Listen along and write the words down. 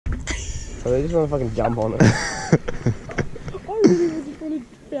Oh, they just want to fucking jump on it. I really just want to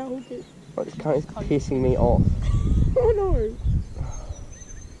foul it. Oh, this cunt is pissing me off. Oh no.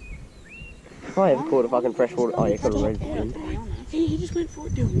 If I ever caught a fucking freshwater, oh yeah, caught a redfish. He just went for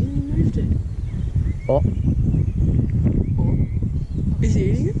it, Dylan, and he moved it. What? Is he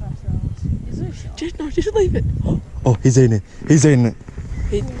eating it? Is there a shark? Just leave it. Oh, he's eating it. He's eating it.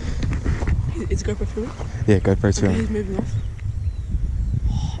 Is GoPro filming? Yeah, GoPro's Okay, filming. he's moving off.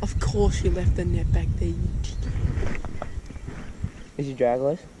 Oh, of course you left the net back there, you dick. Is your drag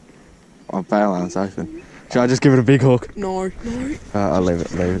loose? Oh, bail arm's open. Should I just give it a big hook? No. I'll leave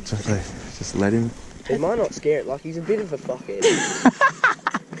it. Just let him. He might not scare it, like he's a bit of a fuckhead.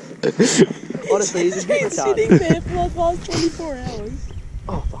 Honestly, he's a bit He's sitting retarded. there for the past 24 hours.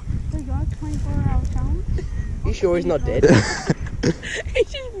 Oh fuck. Hey guys, 24-hour challenge. You sure he's not dead? He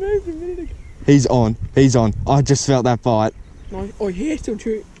just moved a minute ago. He's on. I just felt that bite. No, oh, he's still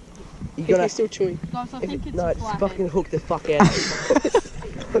chewing. You gotta. He's still chewing. Guys, I think it's No, a just flathead. fucking hook the fuck out.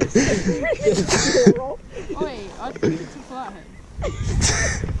 Wait, I think it's a flathead.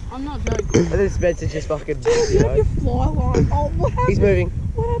 I'm not joking. And then Spencer's just fucking. Dylan, you have your fly line. Oh, what happened? He's moving.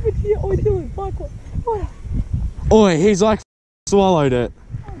 What happened here? Oh, Dylan, fuck, what? Oi, he's like swallowed it.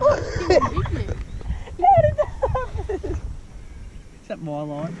 How did that happen? Is that my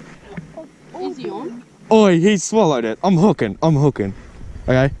line? Is he on? Oi, he swallowed it. I'm hooking.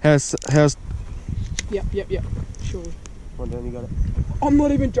 Okay, how's... Yep. Sure. Come on, Dylan, you got it. I'm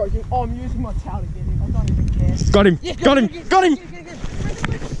not even joking. Oh, I'm using my towel to get him. I don't even care. Got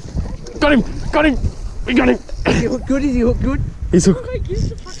him! Got him! We got him! Is he hooked good? Is he hooked good? He's hooked. Okay, give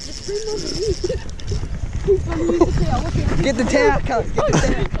the fuck the screen on me. He's gonna use the towel. Look at Get the towel, cunt. Get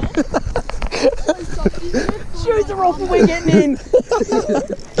the towel. Shoes are off and we're getting in.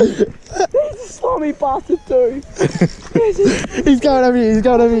 He's a slimy bastard too. He's going over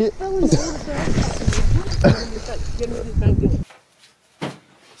here.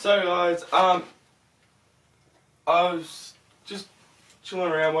 So guys, I was just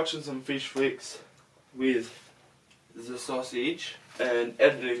chilling around watching some fish flicks with the sausage and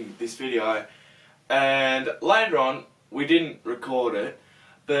editing this video, and later on we didn't record it,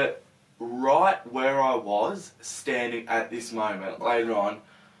 but right where I was standing at this moment later on,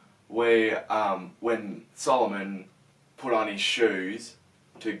 where when Solomon put on his shoes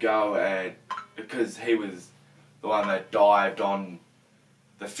to go, and because he was the one that dived on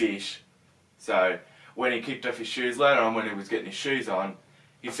the fish, so when he kicked off his shoes later on, when he was getting his shoes on,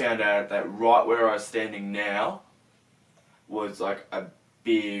 he found out that right where I was standing now was like a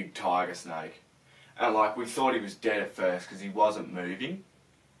big tiger snake, and like we thought he was dead at first because he wasn't moving,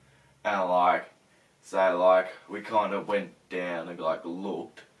 and like so like we kind of went down and like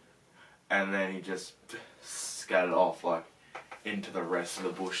looked, and then he just scattered off like into the rest of the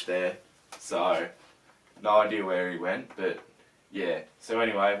bush there. So no idea where he went, but yeah. So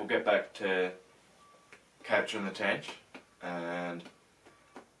anyway, we'll get back to capturing the tench, and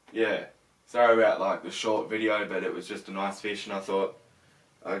yeah, sorry about like the short video, but it was just a nice fish, and I thought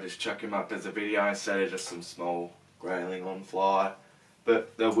I'd just chuck him up as a video instead of just some small grayling on fly.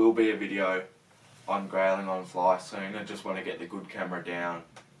 But there will be a video on grayling on fly soon. I just want to get the good camera down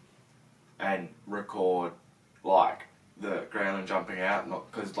and record like the grayling jumping out, not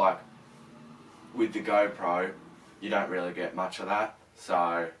because like with the GoPro you don't really get much of that.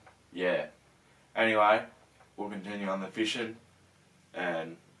 So yeah, anyway, we'll continue on the fishing,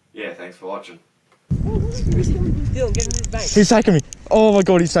 and yeah, thanks for watching. Dylan, get in his bank. He's taking me. Oh my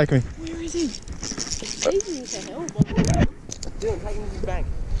god, he's taking me. Where is he? Taking to hell, but Dylan, take him in his bank.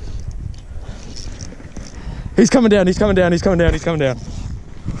 He's coming down.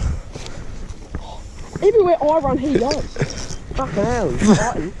 Everywhere I run, he goes. Fucking hell, he's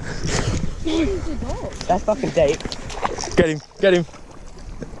fighting. That's fucking deep. Get him.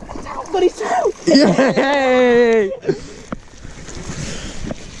 But he's tail. Yay!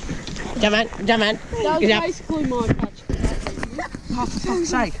 Jump man. that was Get up. basically my catch. Oh, for fuck's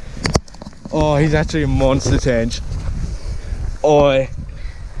sake. Oh, he's actually a monster, Tench. Oi.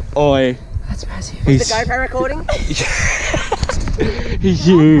 That's massive. He's- The GoPro recording? He's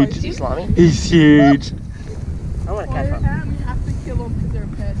huge. Is he slimy? He's huge. I want to catch one. You have to kill them because they're a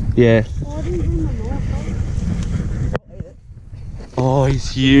pest. Yeah. Oh, I didn't bring my knife. Oh,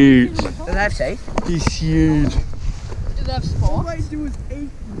 he's huge. Does it have teeth? He's huge. Do they have All spots? they do is eat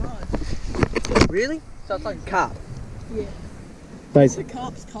mud. Really? So it's like a carp? Yeah. Base. The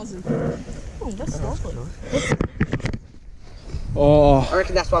carp's cousin. Oh, that's lovely. Oh, I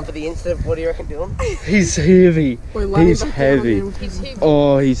reckon that's one for the instant. What do you reckon, Dylan? he's heavy. We're laying He's back down heavy. now. He's heavy.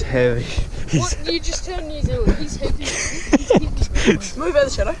 Oh, he's heavy. He's... What? You just turned New Zealand. He's heavy. He's heavy. Move out of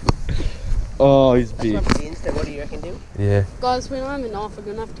the shadow. Oh, he's big. That's the instant. What do you reckon, do? Yeah. Guys, when I'm a knife, I'm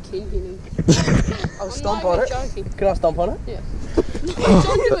gonna have to kin him. I'll I'm stomp not on even it. joking. Can I stomp on it? Yeah.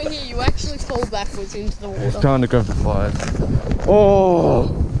 Don't do it here. You actually fall backwards into the He's water. trying to grab the flies.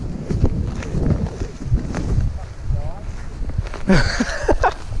 Oh!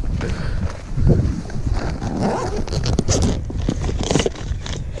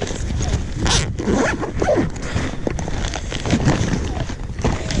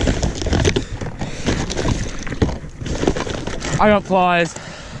 I got flies.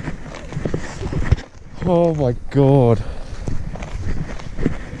 Oh my god.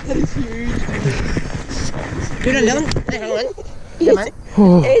 That is huge. Good on, Dylan. Hey, hang on. Yeah, mate.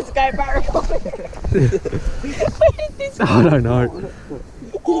 It's a go back. I don't know.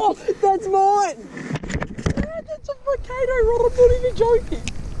 Oh, that's mine. That's a volcano rod. I'm not even joking.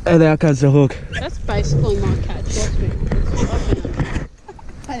 And out comes the hook. That's basically my catch. Watch me.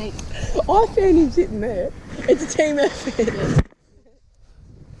 Honey, I found him sitting there. It's a team effort.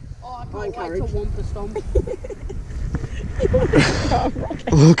 Oh, I can't wait to Wampa Stomp.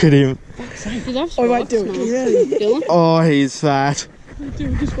 Look at him. Did I Oh, wait, do it. now? Yeah. Dylan? Oh, he's fat.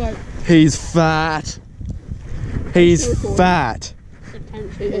 Dude, just wait. He's fat. He's fat.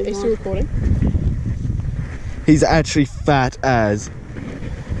 It's still recording. He's actually fat as.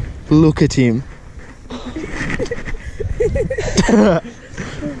 Look at him.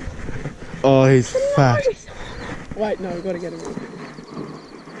 Oh, he's fat. Wait, no, we've got to get him.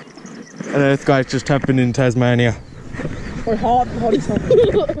 An earthquake just happened in Tasmania. Oh, hard is hard.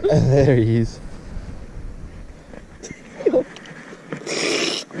 And there he is.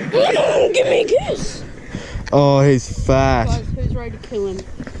 Give me a kiss! Oh, he's fat. Guys, who's ready to kill him?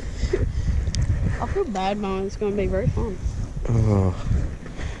 I feel bad, man. It's going to be very fun. Oh.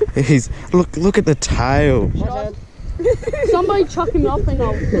 He's look at the tail. Somebody chuck him up and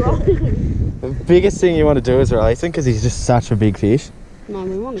I'll throw him. The biggest thing you want to do is release him because he's just such a big fish. No,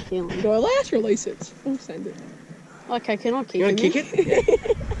 we want to kill him. Do I allow us to release it? We'll send it. Okay, can I kick You him? want to kick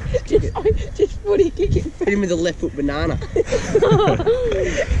it? Just what are you kicking? Hit him with a left foot banana.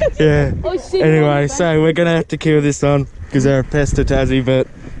 Yeah. Oh, he's sitting on Anyway, his back. so we're gonna have to kill this one because they're a pest to Tassie, but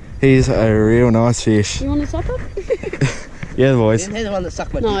he's a real nice fish. You want to supper? Yeah, the boys. He's the one that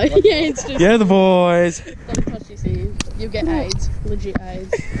sucked my No, dick. yeah, it's just. Yeah, the boys. Don't touch his ears. You'll get AIDS. Legit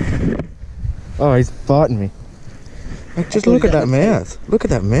AIDS. Oh, he's biting me. Like, just look at that mouth. Look at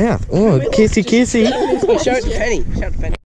that mouth. Oh, kissy kissy. Show it to Penny. Show it to Penny.